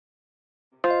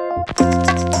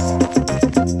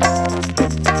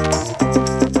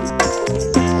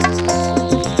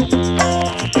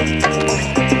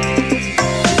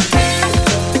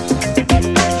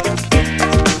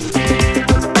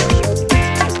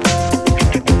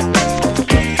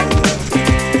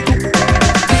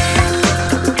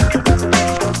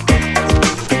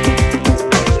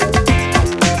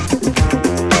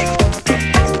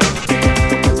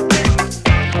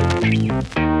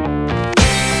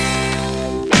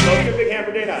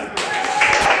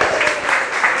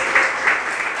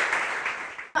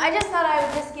I just thought I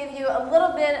would just give you a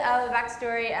little bit of a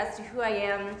backstory as to who I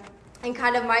am and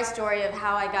kind of my story of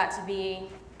how I got to be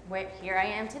where here I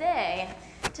am today.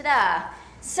 Ta-da!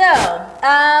 So,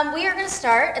 we are going to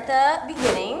start at the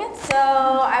beginning. So,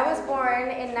 I was born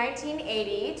in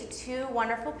 1980 to two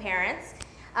wonderful parents.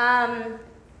 And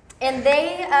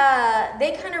they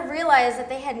kind of realized that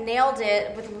they had nailed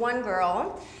it with one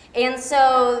girl. And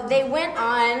so they went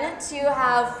on to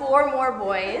have 4 more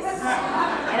boys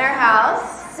in our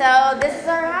house. So this is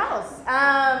our house,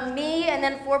 me and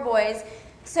then 4 boys.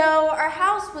 So our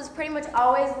house was pretty much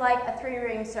always like a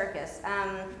 3-ring circus.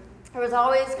 There was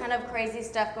always kind of crazy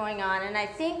stuff going on, and I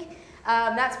think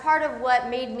that's part of what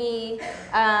made me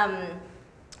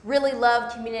really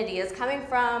love community, is coming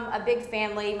from a big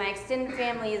family. My extended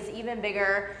family is even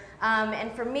bigger, and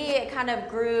for me it kind of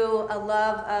grew a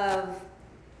love of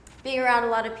being around a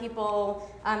lot of people,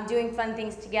 doing fun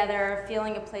things together,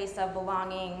 feeling a place of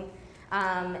belonging,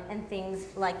 and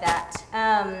things like that.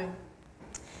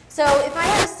 So if I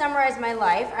had to summarize my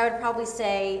life, I would probably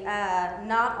say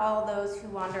not all those who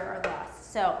wander are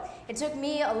lost. So it took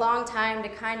me a long time to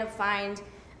kind of find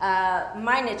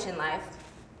my niche in life.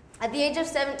 At the age of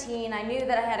 17, I knew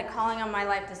that I had a calling on my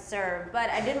life to serve,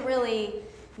 but I didn't really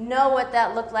know what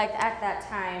that looked like at that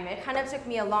time. It kind of took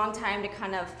me a long time to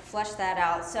kind of flesh that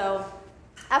out. So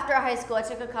after high school, I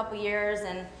took a couple years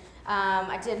and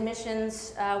I did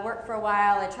missions work for a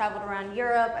while. I traveled around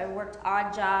Europe. I worked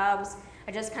odd jobs.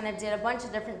 I just kind of did a bunch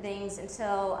of different things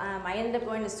until I ended up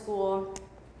going to school.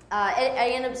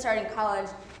 I ended up starting college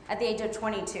at the age of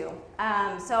 22.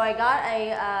 So I got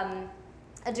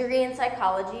a degree in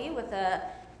psychology with a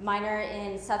minor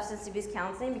in substance abuse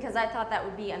counseling because I thought that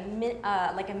would be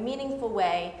like a meaningful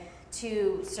way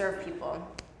to serve people.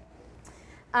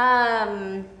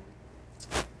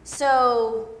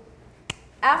 So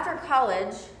after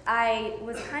college, I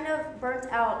was kind of burnt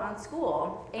out on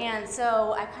school, and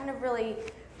so I kind of really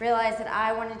realized that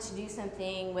I wanted to do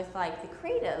something with like the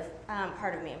creative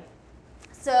part of me.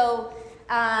 So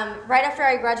right after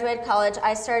I graduated college,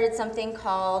 I started something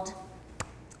called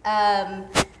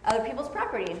Other People's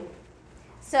Property.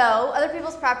 So Other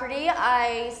People's Property,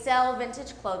 I sell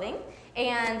vintage clothing,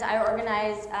 and I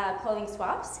organize clothing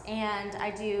swaps, and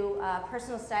I do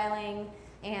personal styling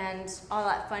and all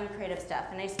that fun creative stuff,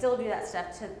 and I still do that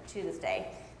stuff to this day.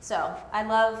 So I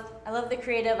love the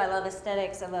creative, I love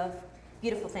aesthetics, I love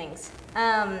beautiful things.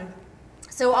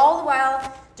 So all the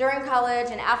while during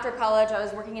college and after college, I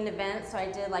was working in events, so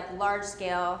I did like large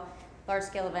scale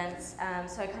events.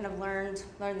 So I kind of learned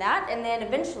that, and then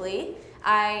eventually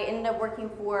I ended up working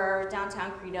for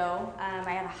Downtown Credo. I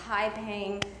had a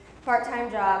high-paying part-time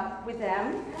job with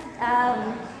them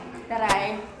that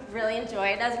I really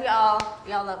enjoyed, as we all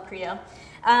love Credo.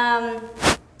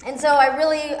 And so I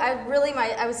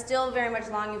was still very much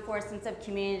longing for a sense of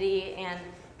community and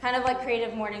kind of like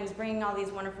Creative Mornings, bringing all these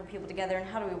wonderful people together and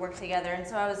how do we work together. And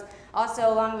so I was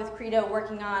also, along with Credo,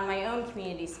 working on my own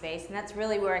community space, and that's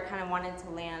really where I kind of wanted to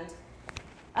land.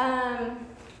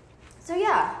 So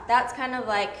yeah, that's kind of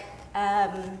like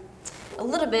a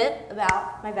little bit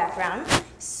about my background.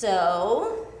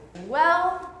 So,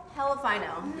 well, hell if I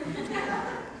know.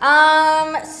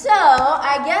 So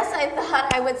I guess I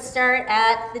thought I would start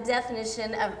at the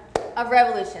definition of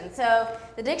revolution. So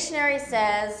the dictionary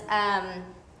says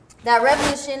that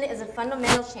revolution is a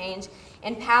fundamental change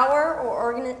in power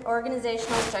or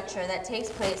organizational structure that takes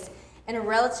place in a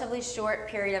relatively short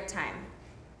period of time.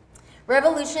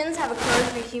 Revolutions have occurred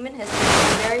through human history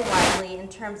and vary widely in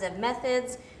terms of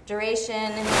methods,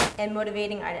 duration, and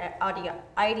motivating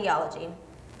ideology.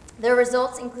 Their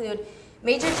results include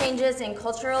major changes in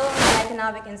cultural,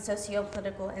 economic, and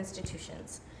socio-political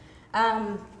institutions.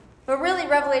 But really,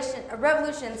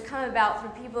 revolutions come about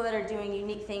through people that are doing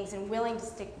unique things and willing to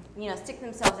stick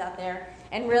themselves out there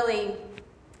and really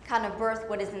kind of birth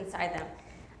what is inside them.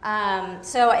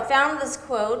 So I found this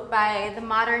quote by the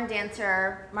modern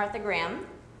dancer Martha Graham.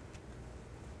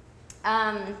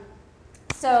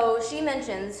 So she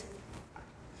mentions,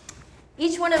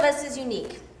 "Each one of us is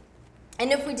unique,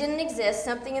 and if we didn't exist,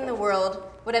 something in the world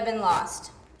would have been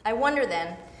lost. I wonder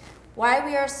then, why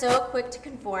we are so quick to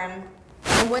conform,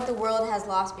 and what the world has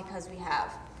lost because we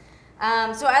have.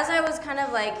 So as I was kind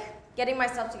of like getting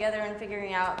myself together and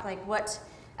figuring out like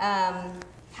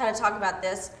how to talk about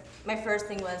this, my first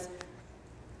thing was,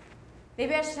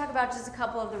 maybe I should talk about just a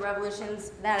couple of the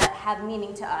revolutions that have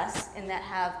meaning to us and that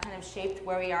have kind of shaped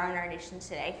where we are in our nation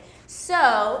today.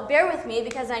 So bear with me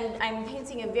because I'm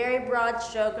painting a very broad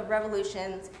stroke of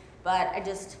revolutions, but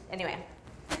anyway.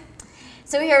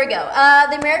 So here we go.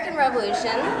 The American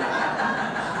Revolution.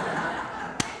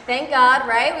 Thank God,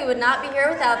 right? We would not be here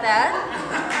without that.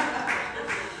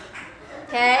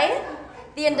 Okay.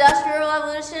 The Industrial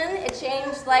Revolution, it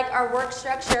changed like our work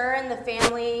structure and the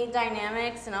family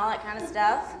dynamics and all that kind of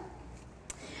stuff.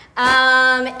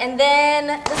 And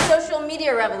then the social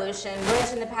media revolution,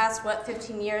 which in the past,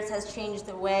 15 years has changed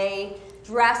the way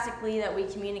drastically that we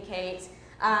communicate.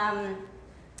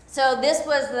 So this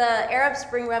was the Arab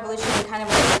Spring Revolution, kind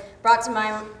of brought to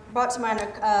mind 4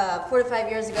 to 5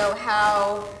 years ago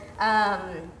how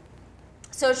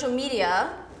social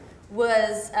media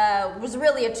was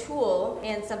really a tool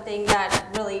and something that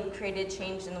really created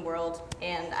change in the world,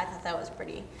 and I thought that was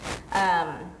pretty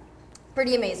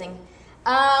amazing.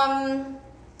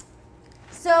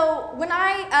 So when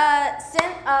I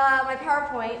sent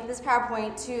this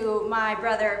PowerPoint to my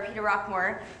brother, Peter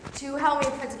Roquemore, to help me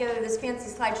put together this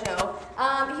fancy slideshow,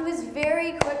 he was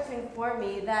very quick to inform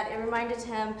me that it reminded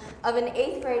him of an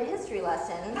 8th grade history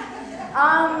lesson.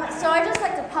 So I'd just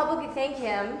like to publicly thank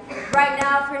him right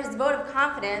now for his vote of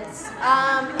confidence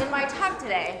in my talk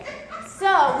today.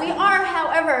 So we are,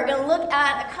 however, going to look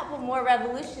at a couple more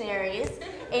revolutionaries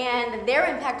and their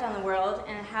impact on the world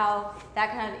and how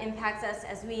that kind of impacts us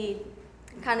as we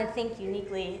kind of think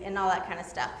uniquely and all that kind of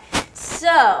stuff.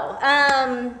 So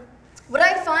what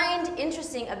I find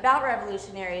interesting about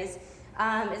revolutionaries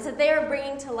is that they are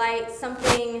bringing to light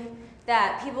something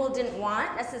that people didn't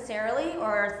want necessarily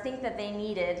or think that they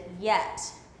needed yet.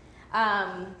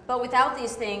 But without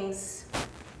these things,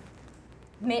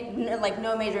 like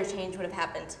no major change would have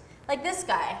happened. Like this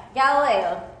guy,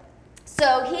 Galileo.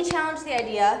 So he challenged the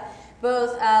idea,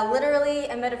 both literally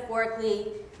and metaphorically,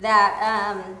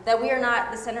 that we are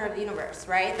not the center of the universe,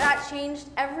 right? That changed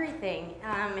everything.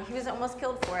 He was almost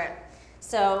killed for it.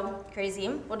 So crazy.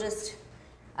 We'll just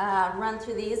run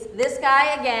through these. This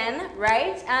guy again,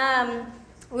 right?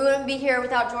 We wouldn't be here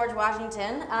without George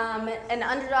Washington. An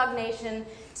underdog nation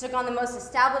took on the most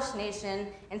established nation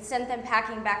and sent them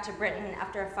packing back to Britain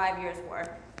after a 5 years war.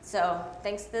 So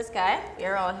thanks to this guy, we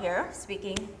are all here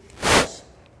speaking English.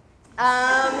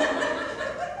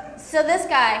 So this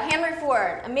guy, Henry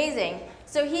Ford, amazing.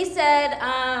 So he said,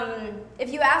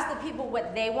 if you asked the people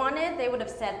what they wanted, they would have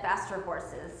said faster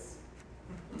horses.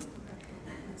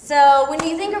 So when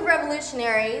you think of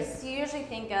revolutionaries, you usually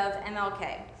think of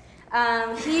MLK.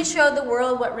 He showed the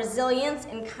world what resilience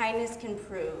and kindness can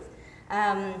prove.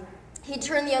 He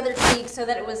turned the other cheek so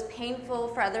that it was painful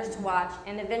for others to watch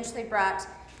and eventually brought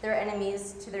their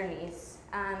enemies to their knees.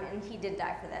 And he did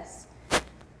die for this.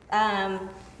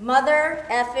 Mother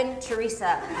effing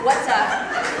Teresa, what's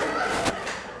up?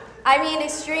 I mean,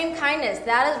 extreme kindness,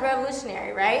 that is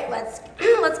revolutionary, right? Let's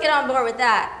get on board with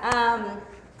that.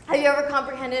 Have you ever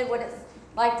comprehended what it's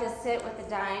like to sit with the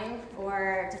dying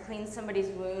or to clean somebody's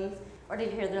wounds or to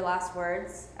hear their last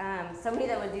words? Somebody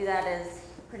that would do that is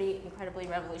pretty incredibly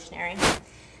revolutionary.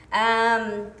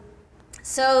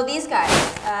 So these guys,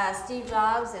 Steve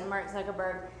Jobs and Mark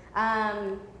Zuckerberg,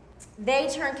 they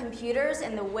turned computers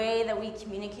and the way that we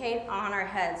communicate on our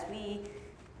heads.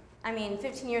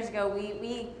 15 years ago,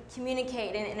 we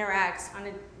communicate and interact on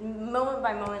a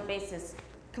moment-by-moment basis,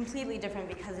 completely different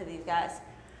because of these guys.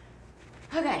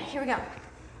 Okay, here we go.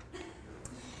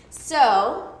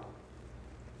 So,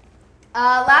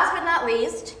 last but not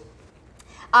least,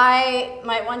 I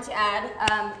might want to add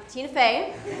Tina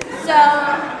Fey. So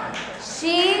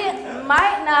she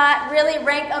might not really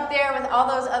rank up there with all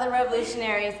those other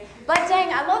revolutionaries, but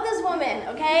dang, I love this woman,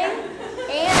 okay?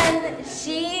 And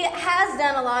she has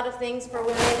done a lot of things for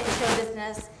women in show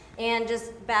business and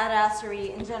just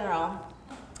badassery in general.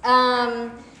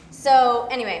 So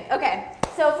anyway, okay.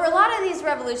 So for a lot of these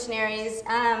revolutionaries,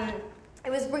 it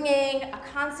was bringing a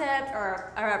concept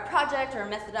or a project or a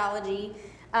methodology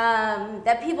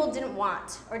that people didn't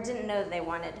want or didn't know that they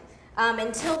wanted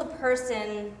until the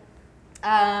person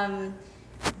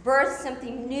birthed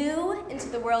something new into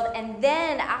the world, and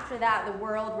then after that, the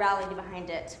world rallied behind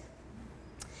it.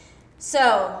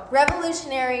 So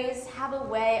revolutionaries have a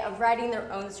way of writing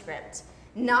their own script,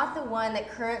 not the one that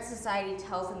current society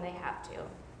tells them they have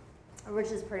to, which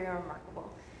is pretty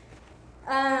remarkable.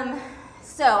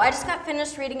 So I just got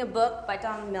finished reading a book by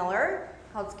Don Miller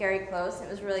called Scary Close. It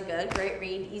was really good, great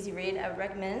read, easy read. I would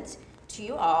recommend it to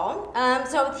you all.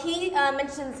 So he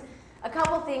mentions a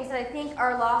couple things that I think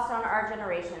are lost on our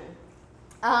generation.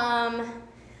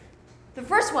 The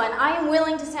first one, I am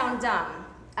willing to sound dumb.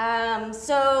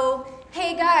 So,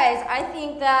 hey guys, I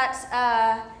think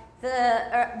that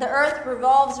the earth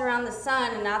revolves around the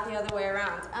sun and not the other way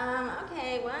around.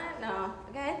 Okay, what? No,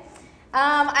 okay.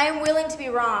 I am willing to be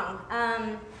wrong.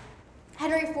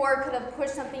 Henry Ford could have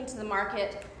pushed something to the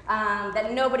market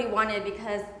that nobody wanted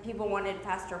because people wanted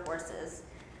faster horses.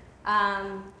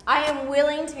 I am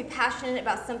willing to be passionate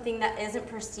about something that isn't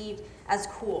perceived as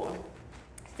cool.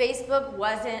 Facebook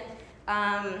wasn't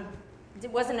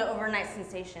an overnight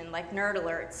sensation like Nerd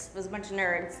Alerts. It was a bunch of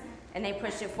nerds, and they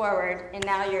pushed it forward, and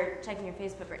now you're checking your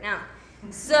Facebook right now.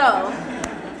 So,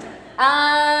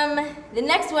 the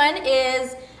next one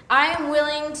is I am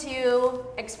willing to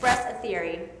express a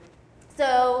theory.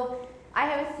 So, I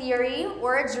have a theory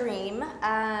or a dream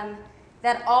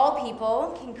that all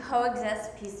people can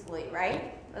coexist peacefully,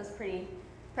 right? That's pretty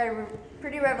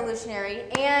revolutionary.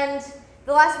 And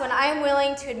the last one, I am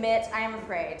willing to admit I am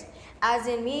afraid. As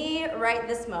in me, right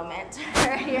this moment.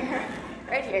 Right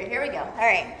here, here we go. All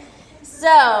right.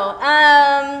 So,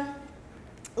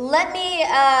 let me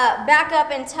back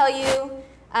up and tell you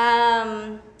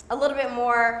a little bit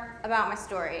more about my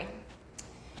story.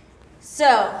 So,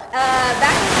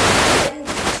 back in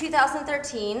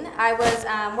 2013, I was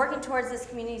working towards this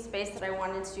community space that I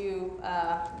wanted to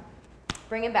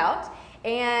bring about,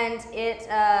 and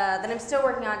that I'm still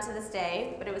working on to this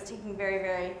day, but it was taking very,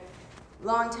 very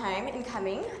long time in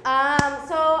coming.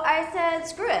 So I said,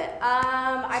 screw it.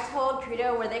 I told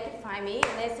Credo where they could find me,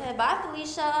 and they said, bye,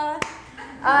 Felicia.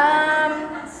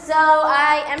 So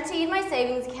I emptied my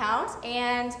savings account,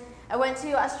 and I went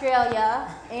to Australia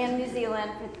and New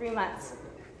Zealand for 3 months.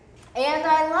 And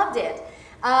I loved it.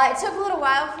 It took a little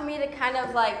while for me to kind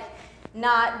of like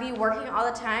not be working all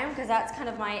the time, because that's kind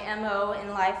of my MO in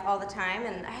life all the time,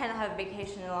 and I hadn't had a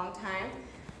vacation in a long time.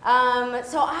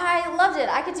 So I loved it.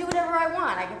 I could do whatever I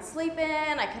want. I could sleep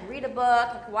in, I could read a book,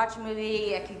 I could watch a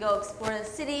movie, I could go explore the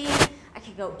city, I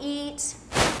could go eat.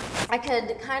 I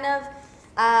could kind of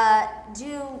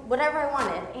do whatever I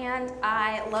wanted, and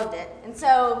I loved it. And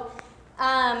so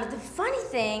the funny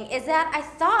thing is that I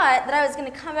thought that I was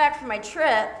going to come back from my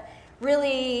trip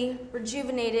really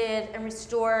rejuvenated and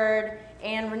restored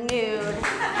and renewed.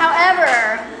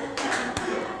 However,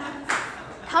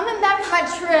 coming back from my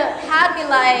trip had me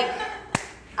like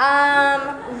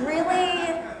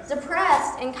really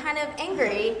depressed and kind of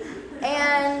angry,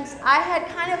 and I had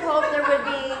kind of hoped there would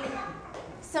be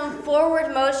some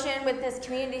forward motion with this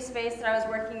community space that I was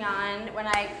working on when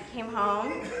I came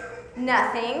home.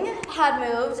 Nothing had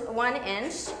moved 1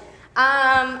 inch.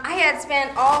 I had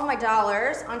spent all of my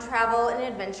dollars on travel and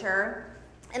adventure,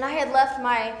 and I had left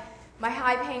my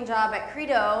high-paying job at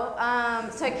Credo,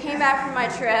 so I came back from my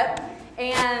trip,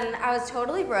 and I was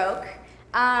totally broke,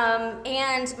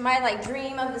 and my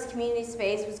dream of this community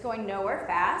space was going nowhere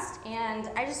fast, and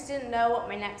I just didn't know what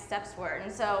my next steps were,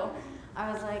 and so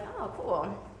I was like, oh,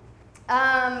 cool.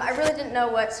 I really didn't know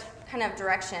what kind of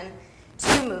direction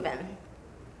to move in.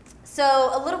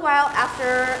 So a little while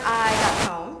after I got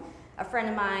home, a friend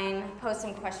of mine posed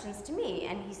some questions to me,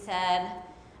 and he said,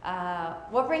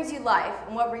 what brings you life,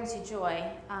 and what brings you joy,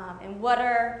 and what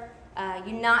are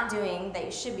you not doing that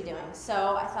you should be doing?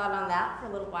 So I thought on that for a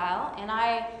little while, and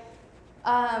I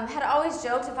had always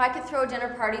joked if I could throw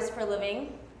dinner parties for a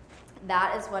living,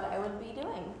 that is what I would be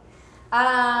doing.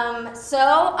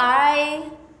 So I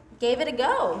gave it a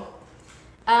go.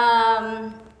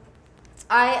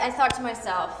 I thought to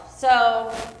myself,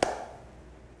 so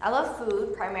I love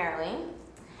food primarily,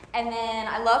 and then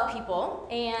I love people,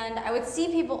 and I would see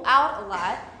people out a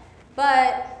lot,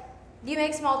 but you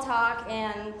make small talk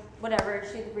and whatever,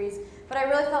 shoot the breeze, but I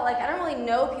really felt like I don't really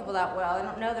know people that well. I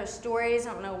don't know their stories,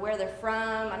 I don't know where they're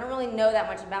from, I don't really know that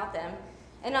much about them.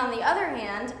 And on the other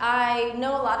hand, I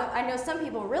know some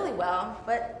people really well,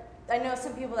 but I know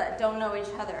some people that don't know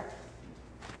each other.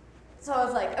 So I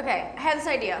was like, okay, I had this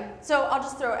idea. So I'll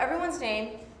just throw everyone's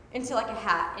name into like a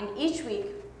hat, and each week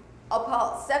I'll pull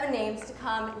out 7 names to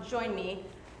come and join me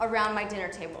around my dinner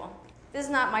table. This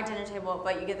is not my dinner table,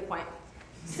 but you get the point.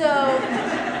 So,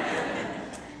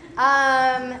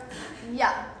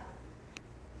 yeah.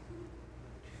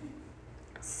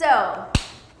 So,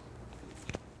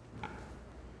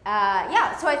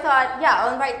 so I thought,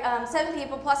 I'll invite 7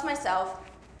 people plus myself.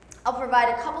 I'll provide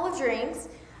a couple of drinks.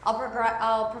 I'll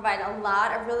provide a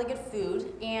lot of really good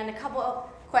food and a couple of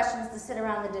questions to sit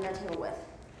around the dinner table with.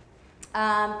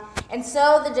 And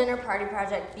so the dinner party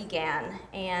project began,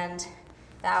 and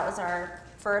that was our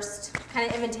first kind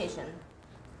of invitation.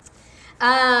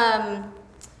 At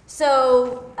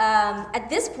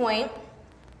this point,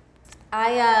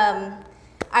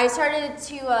 I started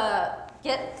to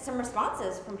get some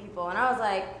responses from people, and I was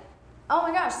like, oh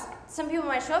my gosh, some people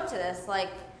might show up to this,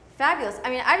 like, fabulous. I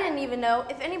mean, I didn't even know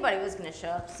if anybody was going to show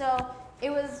up, so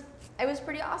it was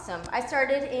pretty awesome. I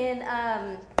started in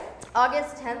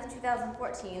August 10th,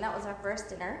 2014. That was our first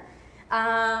dinner.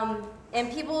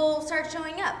 And people started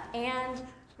showing up and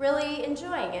really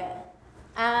enjoying it.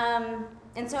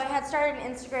 And so I had started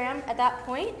an Instagram at that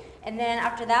point, and then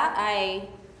after that I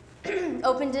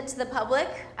opened it to the public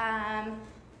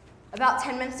about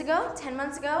 10 months ago,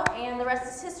 and the rest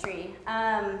is history.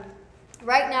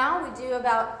 Right now we do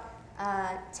about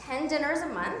 10 dinners a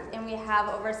month, and we have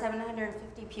over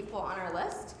 750 people on our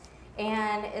list,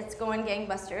 and it's going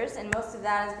gangbusters, and most of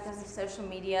that is because of social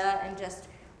media and just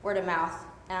word of mouth,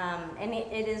 and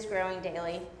it is growing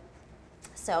daily,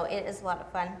 so it is a lot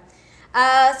of fun.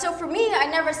 So for me, I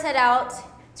never set out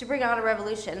to bring on a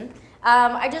revolution.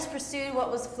 I just pursued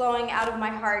what was flowing out of my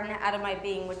heart and out of my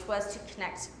being, which was to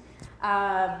connect,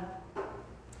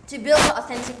 to build an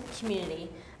authentic community,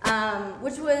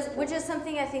 which is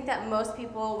something I think that most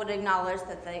people would acknowledge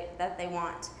that they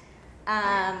want.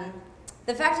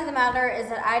 The fact of the matter is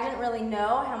that I didn't really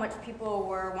know how much people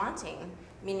were wanting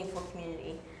meaningful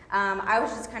community. I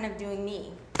was just kind of doing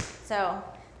me. So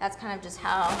that's kind of just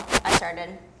how I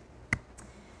started.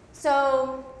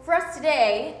 So for us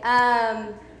today,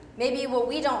 maybe what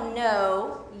we don't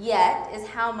know yet is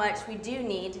how much we do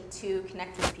need to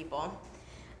connect with people.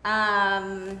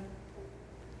 And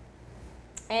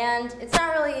it's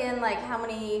not really in like how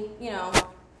many,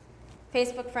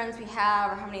 Facebook friends we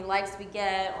have, or how many likes we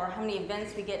get, or how many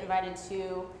events we get invited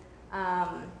to.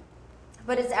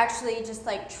 But it's actually just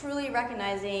like truly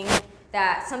recognizing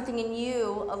that something in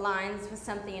you aligns with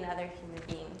something in other human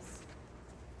beings.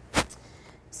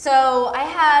 So I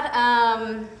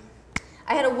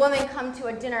had a woman come to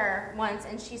a dinner once,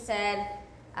 and she said,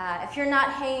 if you're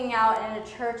not hanging out in a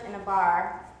church and a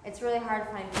bar, it's really hard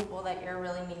to find people that you're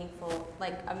really meaningful,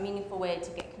 like a meaningful way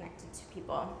to get connected to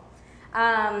people.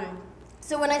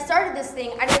 So when I started this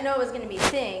thing, I didn't know it was going to be a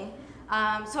thing.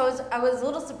 So I was a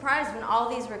little surprised when all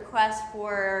these requests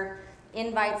for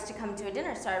invites to come to a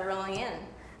dinner started rolling in.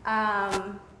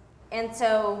 And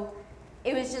so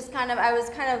it was just I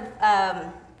was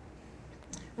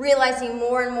realizing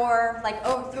more and more, like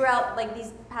throughout like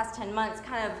these past 10 months,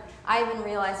 I've been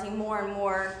realizing more and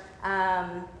more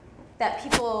that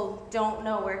people don't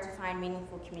know where to find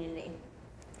meaningful community.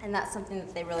 And that's something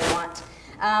that they really want.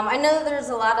 I know that there's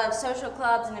a lot of social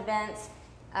clubs and events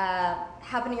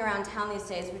happening around town these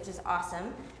days, which is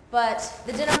awesome. But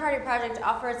the Dinner Party Project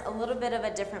offers a little bit of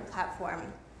a different platform.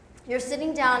 You're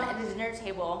sitting down at a dinner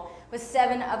table with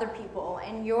 7 other people,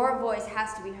 and your voice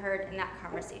has to be heard in that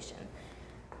conversation.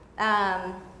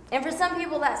 And for some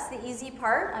people, that's the easy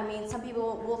part. I mean, some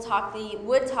people would talk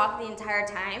the entire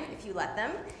time if you let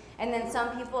them. And then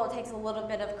some people, it takes a little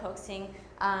bit of coaxing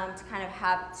to kind of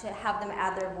have them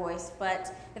add their voice.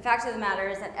 But the fact of the matter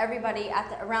is that everybody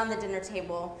around the dinner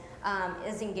table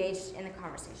is engaged in the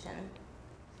conversation.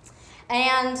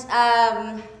 And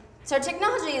so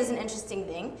technology is an interesting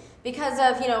thing because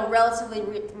of relatively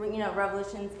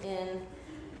revolutions in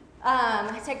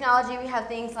technology. We have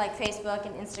things like Facebook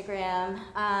and Instagram,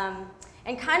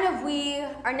 and we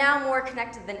are now more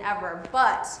connected than ever.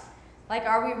 But like,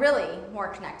 are we really more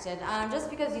connected? Just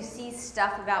because you see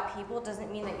stuff about people doesn't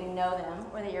mean that you know them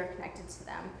or that you're connected to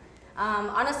them.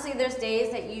 Honestly, there's days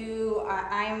that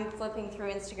I'm flipping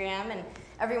through Instagram and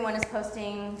everyone is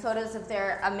posting photos of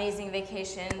their amazing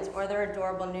vacations or their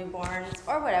adorable newborns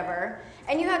or whatever,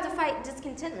 and you have to fight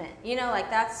discontentment.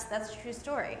 That's a true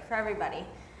story for everybody.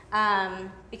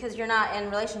 Because you're not in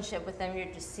relationship with them, you're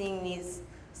just seeing these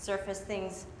surface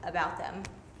things about them.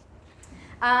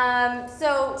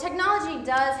 So technology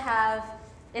does have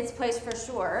its place for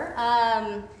sure.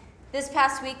 This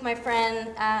past week, my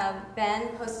friend Ben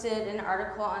posted an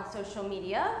article on social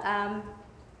media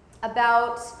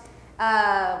about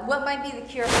what might be the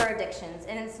cure for addictions,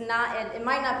 and it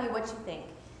might not be what you think.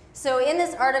 So in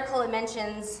this article, it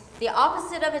mentions the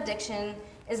opposite of addiction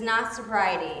is not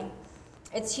sobriety.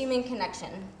 It's human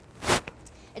connection.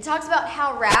 It talks about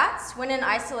how rats, when in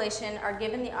isolation, are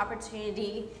given the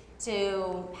opportunity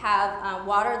to have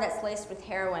water that's laced with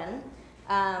heroin.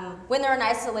 When they're in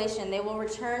isolation, they will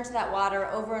return to that water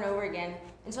over and over again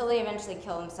until they eventually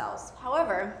kill themselves.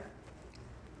 However,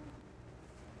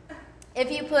 if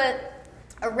you put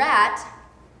a rat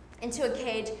into a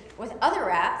cage with other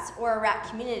rats or a rat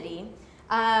community,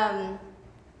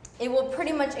 it will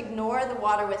pretty much ignore the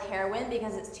water with heroin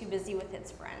because it's too busy with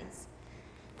its friends.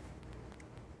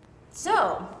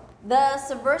 So, the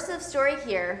subversive story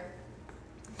here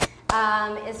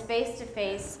is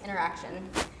face-to-face interaction.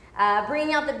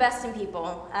 Bringing out the best in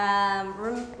people,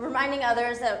 reminding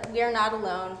others that we are not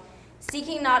alone,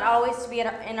 seeking not always to be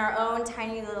in our own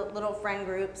tiny little friend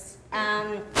groups,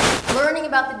 learning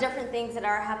about the different things that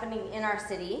are happening in our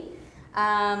city.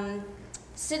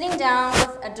 Sitting down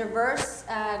with a diverse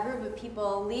group of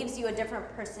people leaves you a different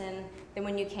person than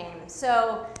when you came.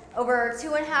 So over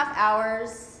 2.5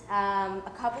 hours,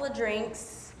 a couple of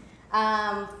drinks,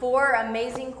 4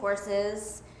 amazing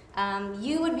courses,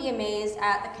 you would be amazed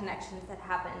at the connections that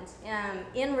happened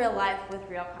in real life with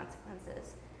real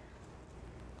consequences.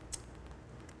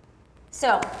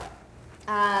 So,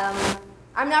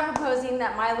 I'm not proposing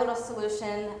that my little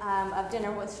solution of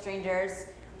dinner with strangers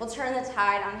will turn the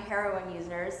tide on heroin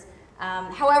users.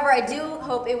 However, I do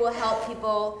hope it will help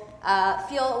people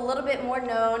feel a little bit more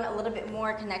known, a little bit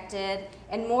more connected,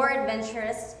 and more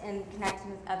adventurous in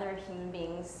connecting with other human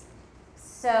beings.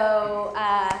 So,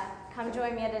 come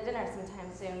join me at a dinner sometime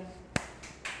soon.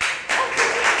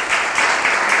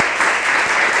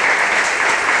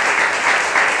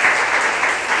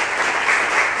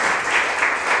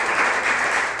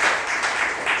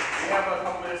 We have a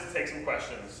couple minutes to take some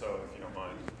questions, so if you don't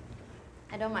mind.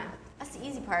 I don't mind. That's the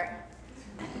easy part.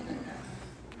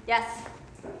 Yes?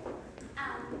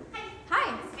 Hi.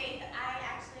 Hi. My name is Faith. I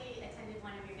actually attended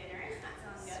one of your dinners not so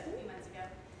long ago, a few months ago.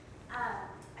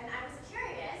 And I was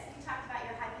curious, you talked about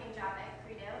your high-paying job at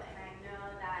Credo, and I know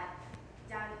that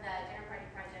down at the Dinner Party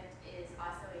Project is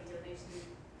also a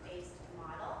donation-based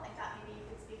model. I thought maybe you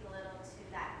could speak a little to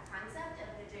that concept of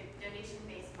the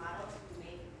donation-based model to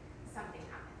make something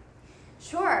happen.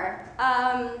 Sure.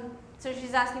 So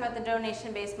she's asking about the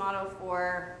donation-based model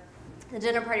for the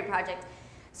Dinner Party Project.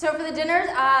 So for the dinners,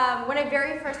 when I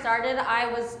very first started,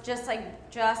 I was just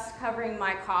covering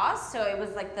my costs. So it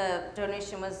was like the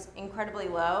donation was incredibly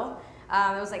low.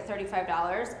 It was like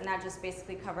 $35, and that just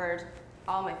basically covered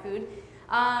all my food.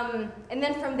 And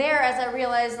then from there, as I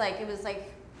realized,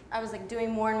 I was doing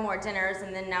more and more dinners,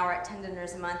 and then now we're at 10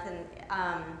 dinners a month, and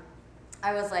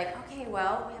I was like, okay,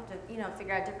 well, we have to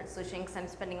figure out a different solution because I'm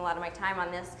spending a lot of my time on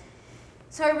this.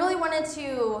 So I really wanted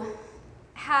to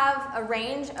have a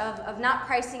range of not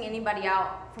pricing anybody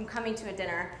out from coming to a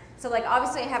dinner. So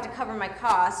obviously I have to cover my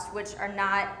costs, which are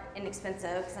not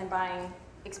inexpensive because I'm buying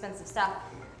expensive stuff,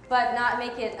 but not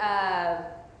make it,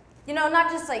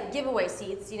 not just giveaway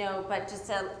seats, but just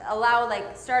to allow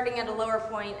starting at a lower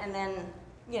point and then,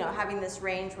 having this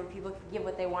range where people can give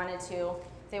what they wanted to.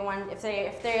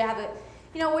 If they have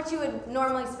what you would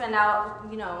normally spend out,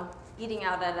 eating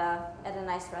out at a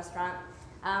nice restaurant.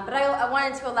 But I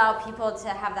wanted to allow people to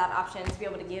have that option, to be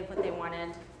able to give what they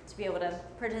wanted, to be able to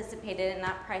participate in it and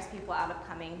not price people out of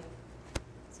coming.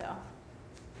 So.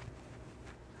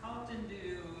 How often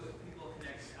do people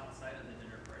connect outside of the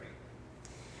dinner party?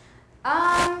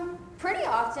 Pretty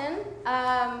often.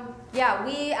 Yeah,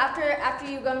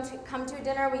 after you come to a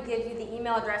dinner, we give you the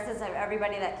email addresses of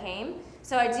everybody that came.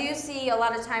 So I do see a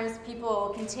lot of times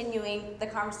people continuing the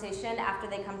conversation after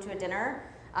they come to a dinner.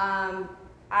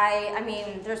 I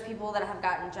mean, there's people that have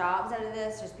gotten jobs out of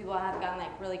this. There's people that have gotten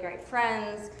really great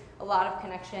friends, a lot of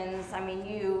connections. I mean,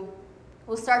 you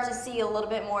will start to see a little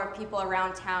bit more people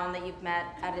around town that you've met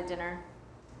at a dinner.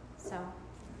 So,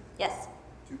 yes?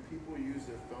 Do people use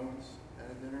their phones at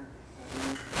a dinner?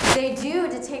 They do,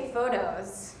 to take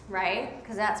photos, right?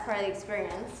 Because that's part of the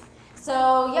experience.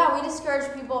 So, yeah, we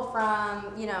discourage people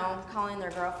from, calling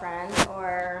their girlfriend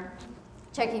or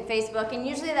checking Facebook, and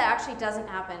usually that actually doesn't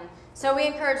happen. So we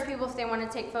encourage people, if they want to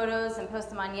take photos and post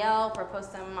them on Yelp or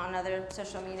post them on other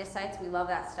social media sites, we love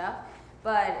that stuff.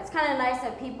 But it's kind of nice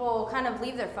that people kind of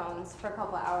leave their phones for a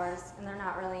couple of hours and they're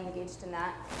not really engaged in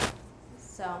that.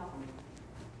 So,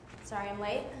 sorry I'm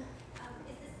late.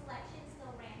 Is the selection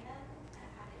still random?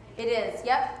 It is,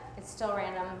 yep, it's still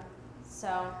random.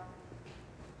 So.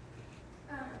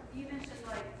 You mentioned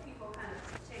people kind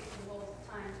of take the whole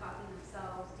time talking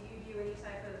themselves. Do you do any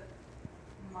type of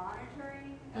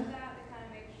monitoring of that to kind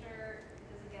of make sure it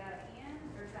doesn't get out of hand,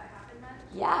 or does that happen much?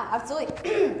 Yeah, absolutely.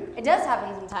 It does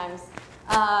happen sometimes.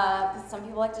 Some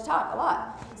people like to talk a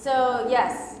lot. So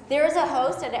yes, there is a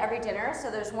host at every dinner. So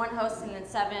there's one host and then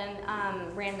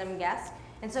 7 random guests.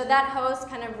 And so that host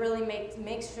kind of really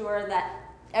makes sure that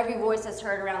every voice is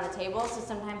heard around the table. So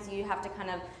sometimes you have to kind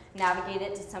of navigate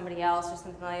it to somebody else or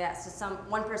something like that. So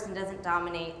one person doesn't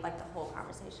dominate the whole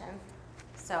conversation.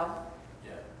 So.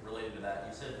 Yeah, related to that,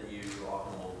 you said that you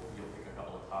often you'll pick a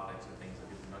couple of topics or things that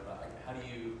people know about. How do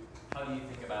you how do you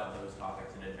think about those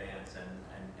topics in advance, and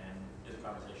do the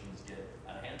conversations get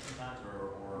out of hand sometimes,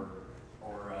 or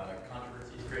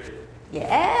controversies created?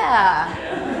 Yeah.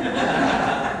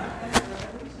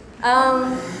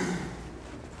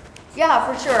 Yeah,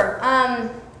 for sure.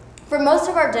 For most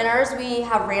of our dinners, we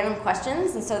have random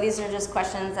questions, and so these are just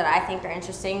questions that I think are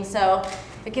interesting. So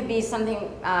it could be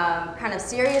something kind of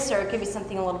serious, or it could be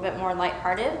something a little bit more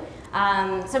lighthearted.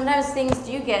 Sometimes things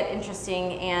do get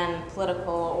interesting and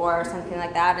political or something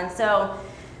like that, and so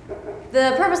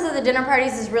the purpose of the dinner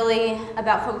parties is really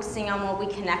about focusing on what we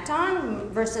connect on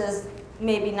versus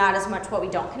maybe not as much what we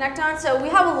don't connect on. So we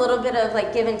have a little bit of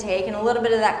like give and take and a little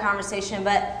bit of that conversation,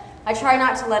 but I try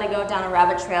not to let it go down a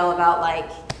rabbit trail about like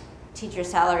teacher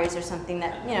salaries or something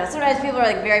that, you know, sometimes people are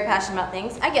like very passionate about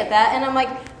things. I get that, and I'm like,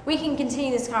 we can continue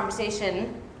this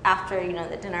conversation after, you know,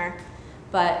 the dinner.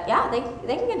 But yeah, they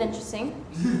can get interesting.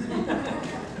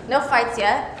 No fights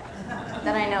yet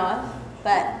that I know of,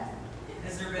 but.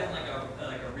 Has there been like a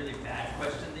really bad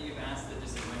question that you've asked that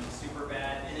just went super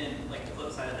bad? And then like the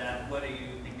flip side of that, what do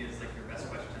you think is like your best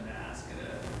question to ask at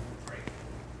a break?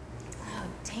 Oh,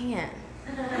 dang it.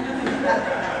 You don't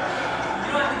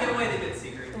have to give away the good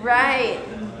secret. Right.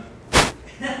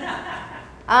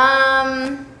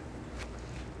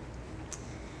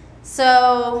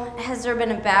 So has there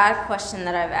been a bad question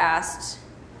that I've asked?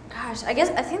 Gosh, I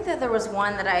think that there was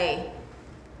one that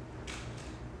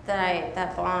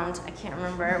bombed. I can't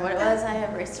remember what it was. I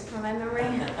erased it from my memory.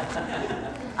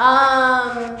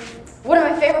 One of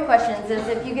my favorite questions is,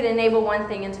 if you could enable one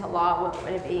thing into law, what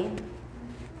would it be?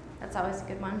 That's always a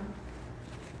good one.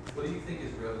 What do you think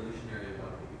is revolutionary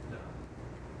about what you've done?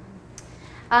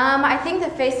 I think the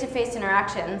face-to-face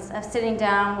interactions of sitting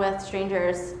down with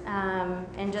strangers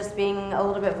and just being a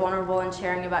little bit vulnerable and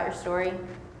sharing about your story.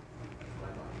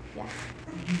 Yeah.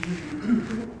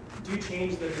 Do you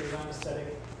change the design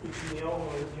aesthetic each meal,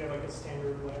 or do you have like a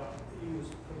standard layout that you use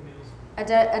for the meals?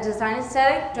 A design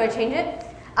aesthetic? Do I change it?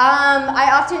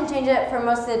 I often change it for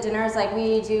most of the dinners. Like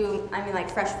we do, like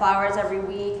fresh flowers every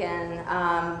week, and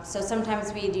so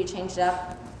sometimes we do change it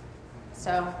up.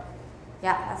 So,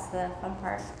 yeah, that's the fun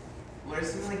part. What are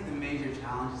some like the major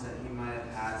challenges that you might have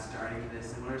had starting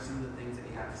this, and what are some of the things that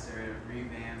you have to sort of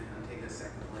revamp and take a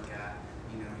second look at,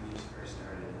 when you first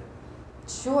started it?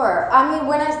 Sure.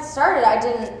 When I started, I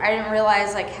didn't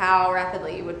realize like how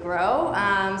rapidly it would grow.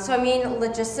 So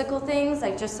logistical things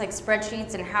like just like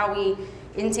spreadsheets and how we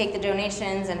intake the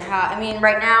donations and how,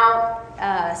 right now,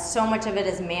 so much of it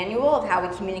is manual of how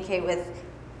we communicate with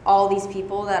all these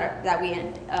people that we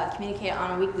communicate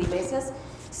on a weekly basis.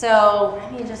 So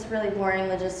just really boring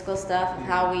logistical stuff of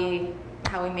how we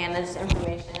manage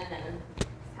information and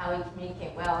how we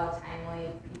communicate well and timely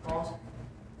with people.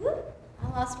 Whoop, I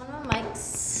lost one of my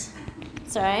mics.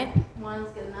 It's all right.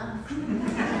 One's good enough.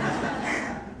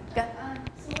 Go.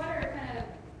 So what are kind of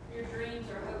your dreams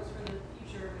or hopes for the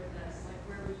future with this? Like,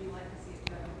 where would you like to see it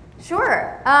go?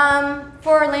 Sure.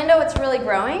 For Orlando, it's really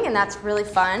growing, and that's really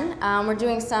fun. We're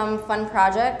doing some fun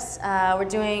projects. We're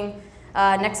doing,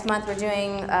 next month, we're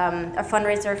doing a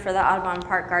fundraiser for the Audubon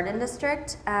Park Garden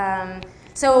District.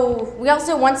 So we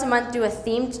also once a month do a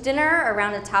themed dinner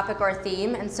around a topic or a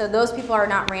theme, and so those people are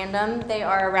not random. They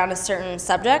are around a certain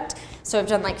subject. So we've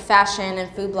done like fashion and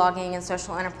food blogging and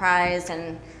social enterprise,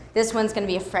 and this one's going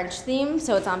to be a French theme,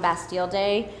 so it's on Bastille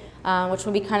Day, which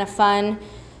will be kind of fun.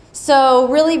 So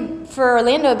really, for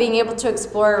Orlando, being able to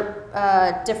explore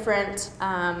different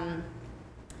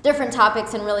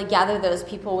topics and really gather those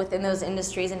people within those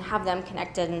industries and have them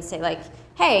connected and say like,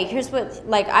 hey, here's what,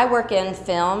 like I work in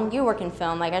film, you work in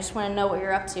film, like I just want to know what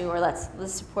you're up to, or let's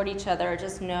support each other, or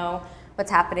just know what's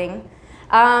happening.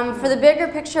 For the bigger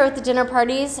picture with the dinner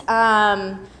parties,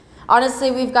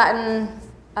 honestly, we've gotten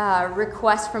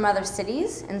requests from other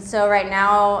cities, and so right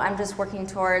now I'm just working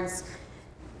towards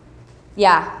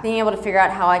being able to figure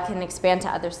out how I can expand to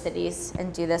other cities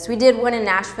and do this. We did one in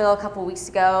Nashville a couple weeks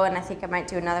ago, and I think I might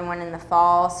do another one in the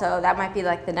fall, so that might be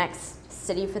like the next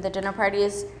city for the dinner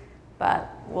parties,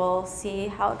 but we'll see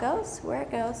how it goes, where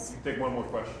it goes. Take one more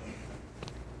question.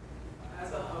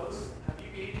 As a host, have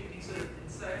you gained any sort of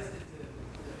insights into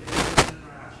the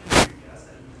interaction with your guests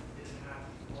that you didn't have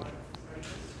before starting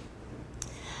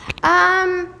this?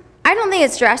 I don't think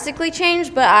it's drastically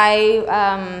changed, but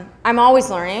I'm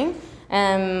always learning.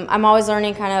 I'm always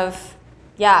learning kind of,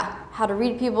 how to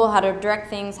read people, how to direct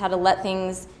things, how to let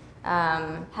things,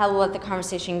 how to let the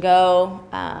conversation go,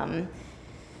 kind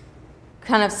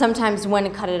of sometimes when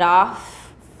to cut it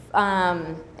off,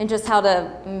 and just how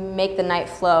to make the night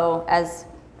flow as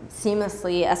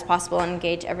seamlessly as possible and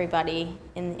engage everybody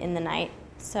in the night.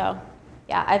 So,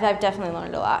 I've definitely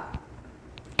learned a lot.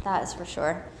 That is for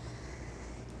sure.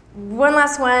 One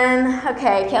last one.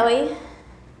 Okay, Kelly. Can you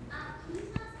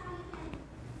tell us how you can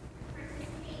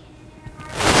participate in a dinner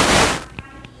party?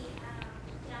 How do we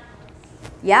get on the list?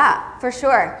 Yeah, for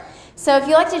sure. So if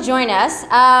you'd like to join us,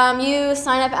 you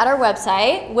sign up at our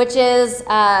website, which is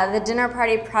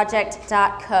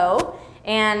thedinnerpartyproject.co.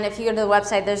 And if you go to the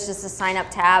website, there's just a sign up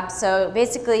tab. So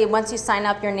basically, once you sign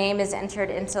up, your name is entered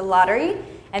into the lottery.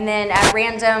 And then at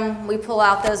random, we pull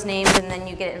out those names, and then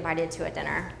you get invited to a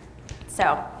dinner.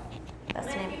 So that's the But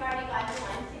if name. you've already gone to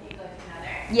one, can you go to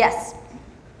another? Yes.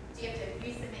 Do you have to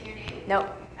resubmit your name? Nope.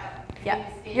 Oh, Yep.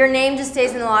 Your name just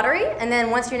stays in the lottery, and then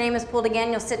once your name is pulled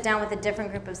again, you'll sit down with a different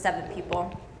group of 7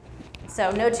 people. So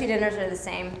no 2 dinners are the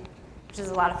same, which is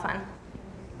a lot of fun.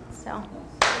 So.